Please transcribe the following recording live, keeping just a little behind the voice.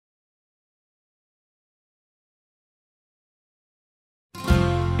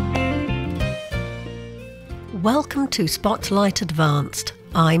Welcome to Spotlight Advanced.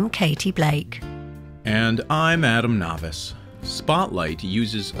 I'm Katy Blake. And I'm Adam Navis. Spotlight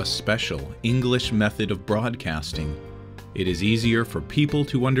uses a special English method of broadcasting. It is easier for people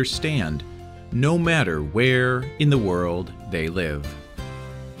to understand, no matter where in the world they live.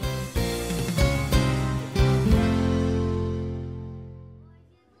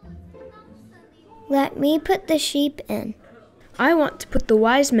 Let me put the sheep in. I want to put the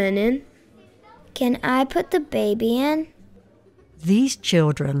wise men in. Can I put the baby in? These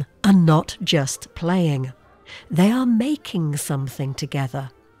children are not just playing. They are making something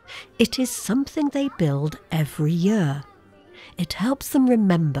together. It is something they build every year. It helps them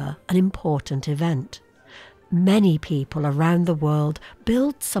remember an important event. Many people around the world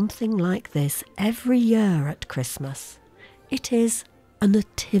build something like this every year at Christmas. It is a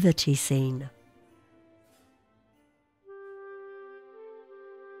nativity scene.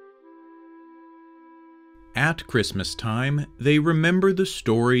 At Christmas time, they remember the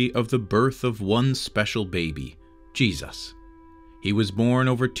story of the birth of one special baby, Jesus. He was born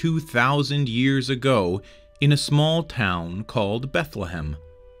over 2,000 years ago in a small town called Bethlehem.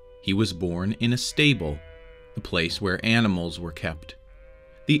 He was born in a stable, the place where animals were kept.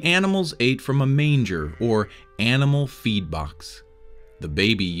 The animals ate from a manger or animal feed box. The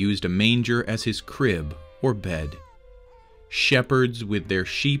baby used a manger as his crib or bed. Shepherds with their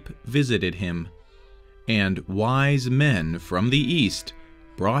sheep visited him, and wise men from the east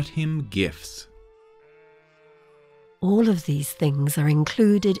brought him gifts. All of these things are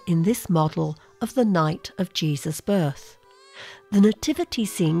included in this model of the night of Jesus' birth. The nativity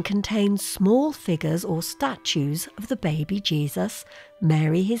scene contains small figures or statues of the baby Jesus,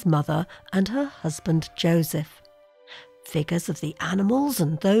 Mary his mother, and her husband Joseph. Figures of the animals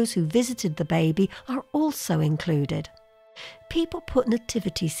and those who visited the baby are also included. People put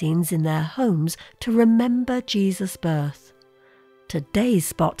nativity scenes in their homes to remember Jesus' birth. Today's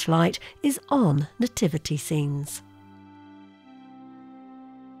spotlight is on nativity scenes.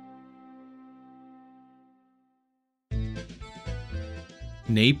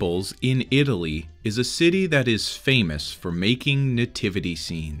 Naples in Italy is a city that is famous for making nativity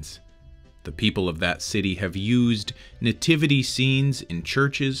scenes. The people of that city have used nativity scenes in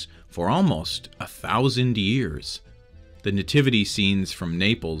churches for almost 1,000 years. The nativity scenes from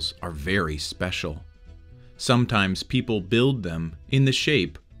Naples are very special. Sometimes people build them in the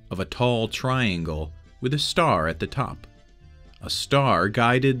shape of a tall triangle with a star at the top. A star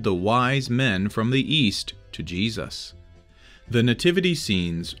guided the wise men from the east to Jesus. The nativity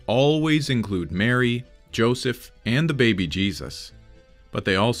scenes always include Mary, Joseph, and the baby Jesus, but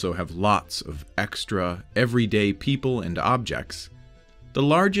they also have lots of extra, everyday people and objects. The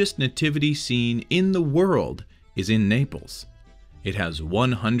largest nativity scene in the world is in Naples. It has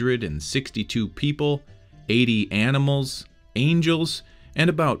 162 people, 80 animals, angels, and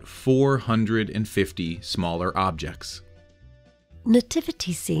about 450 smaller objects.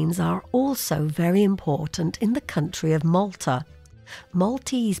 Nativity scenes are also very important in the country of Malta.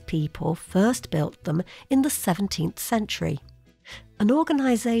 Maltese people first built them in the 17th century. An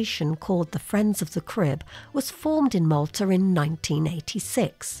organisation called the Friends of the Crib was formed in Malta in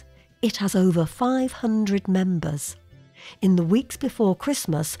 1986. It has over 500 members. In the weeks before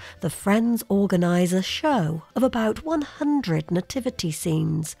Christmas, the Friends organise a show of about 100 nativity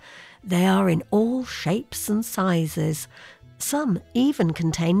scenes. They are in all shapes and sizes. Some even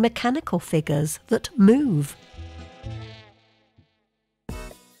contain mechanical figures that move.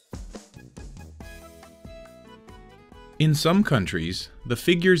 In some countries, the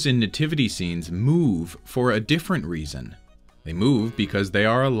figures in nativity scenes move for a different reason. They move because they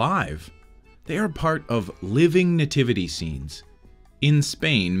are alive. They are part of living nativity scenes. In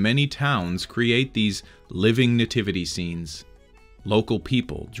Spain, many towns create these living nativity scenes. Local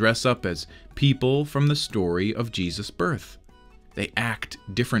people dress up as people from the story of Jesus' birth. They act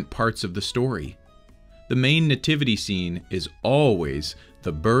different parts of the story. The main nativity scene is always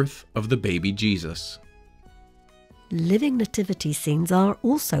the birth of the baby Jesus. Living nativity scenes are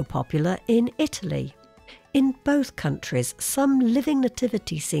also popular in Italy. In both countries, some living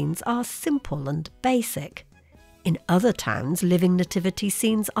nativity scenes are simple and basic. In other towns, living nativity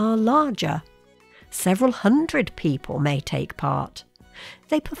scenes are larger. Several hundred people may take part.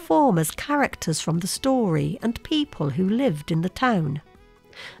 They perform as characters from the story and people who lived in the town.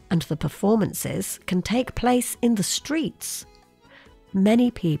 And the performances can take place in the streets. Many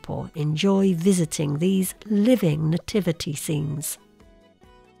people enjoy visiting these living nativity scenes.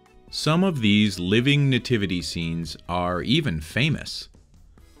 Some of these living nativity scenes are even famous.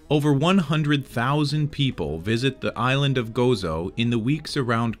 Over 100,000 people visit the island of Gozo in the weeks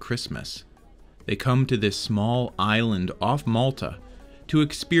around Christmas. They come to this small island off Malta to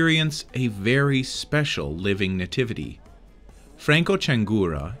experience a very special living nativity. Franco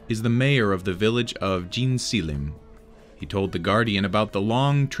Changura is the mayor of the village of Jinsilim. He told The Guardian about the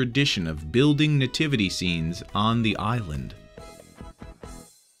long tradition of building nativity scenes on the island.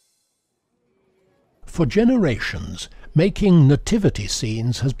 For generations, making nativity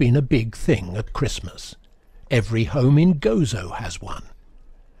scenes has been a big thing at Christmas. Every home in Gozo has one.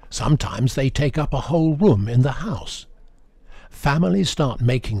 Sometimes they take up a whole room in the house. Families start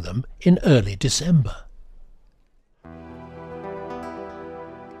making them in early December.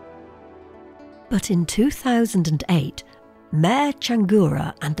 But in 2008, Mayor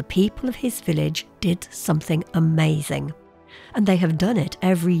Changura and the people of his village did something amazing. And they have done it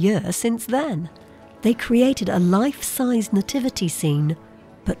every year since then. They created a life-size nativity scene,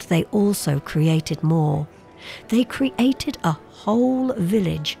 but they also created more. They created a whole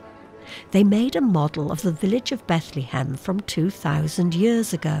village. They made a model of the village of Bethlehem from 2,000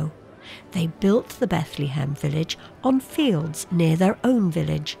 years ago. They built the Bethlehem village on fields near their own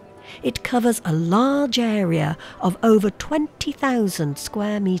village. It covers a large area of over 20,000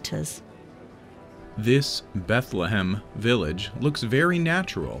 square meters. This Bethlehem village looks very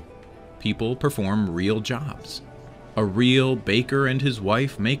natural. People perform real jobs. A real baker and his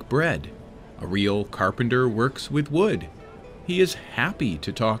wife make bread. A real carpenter works with wood. He is happy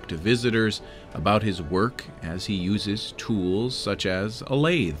to talk to visitors about his work as he uses tools such as a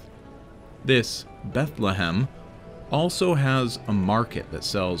lathe. This Bethlehem also has a market that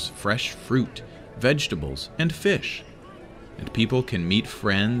sells fresh fruit, vegetables, and fish. And people can meet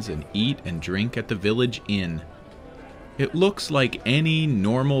friends and eat and drink at the village inn. It looks like any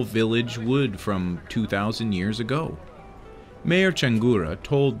normal village would from 2,000 years ago. Mayor Changura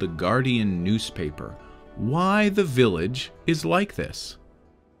told the Guardian newspaper why the village is like this.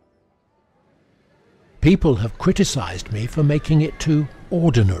 People have criticized me for making it too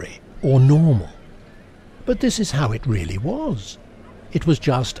ordinary or normal. But this is how it really was. It was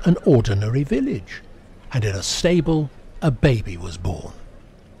just an ordinary village, and in a stable a baby was born.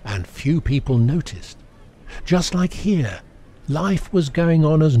 And few people noticed. Just like here, life was going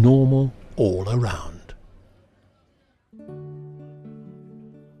on as normal all around.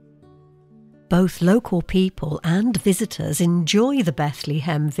 Both local people and visitors enjoy the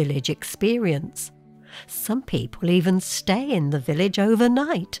Bethlehem village experience. Some people even stay in the village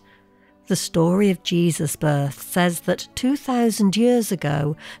overnight. The story of Jesus' birth says that 2,000 years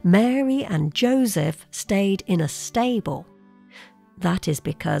ago, Mary and Joseph stayed in a stable. That is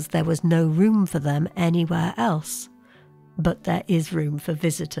because there was no room for them anywhere else. But there is room for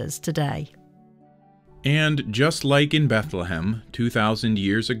visitors today. And just like in Bethlehem 2,000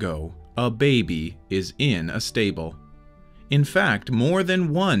 years ago, a baby is in a stable. In fact, more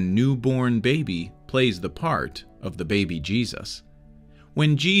than one newborn baby plays the part of the baby Jesus.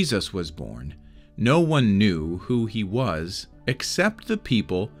 When Jesus was born, no one knew who he was except the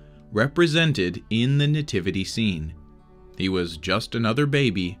people represented in the nativity scene. He was just another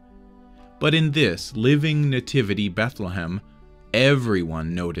baby. But in this living nativity Bethlehem,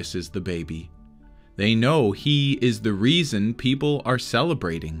 everyone notices the baby. They know he is the reason people are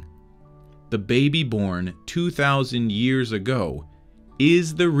celebrating. The baby born 2,000 years ago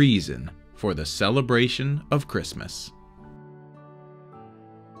is the reason for the celebration of Christmas.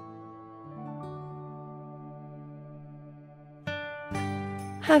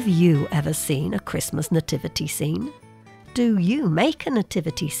 Have you ever seen a Christmas nativity scene? Do you make a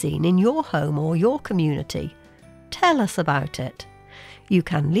nativity scene in your home or your community? Tell us about it. You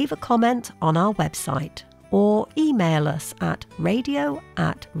can leave a comment on our website or email us at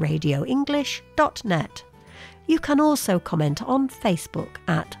radio@radioenglish.net. You can also comment on Facebook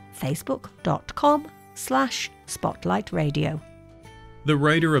at facebook.com/spotlightradio. The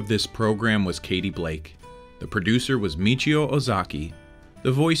writer of this program was Katy Blake. The producer was Michio Ozaki.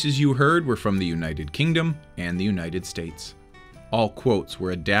 The voices you heard were from the United Kingdom and the United States. All quotes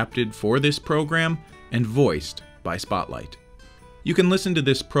were adapted for this program and voiced by Spotlight. You can listen to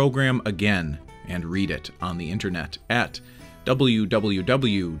this program again and read it on the internet at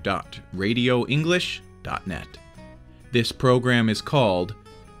www.radioenglish.net. This program is called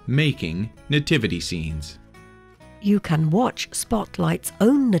Making Nativity Scenes. You can watch Spotlight's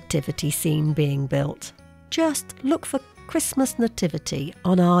own nativity scene being built. Just look for Christmas Nativity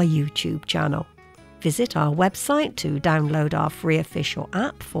on our YouTube channel. Visit our website to download our free official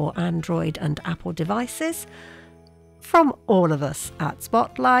app for Android and Apple devices. From all of us at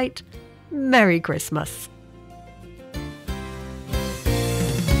Spotlight, Merry Christmas!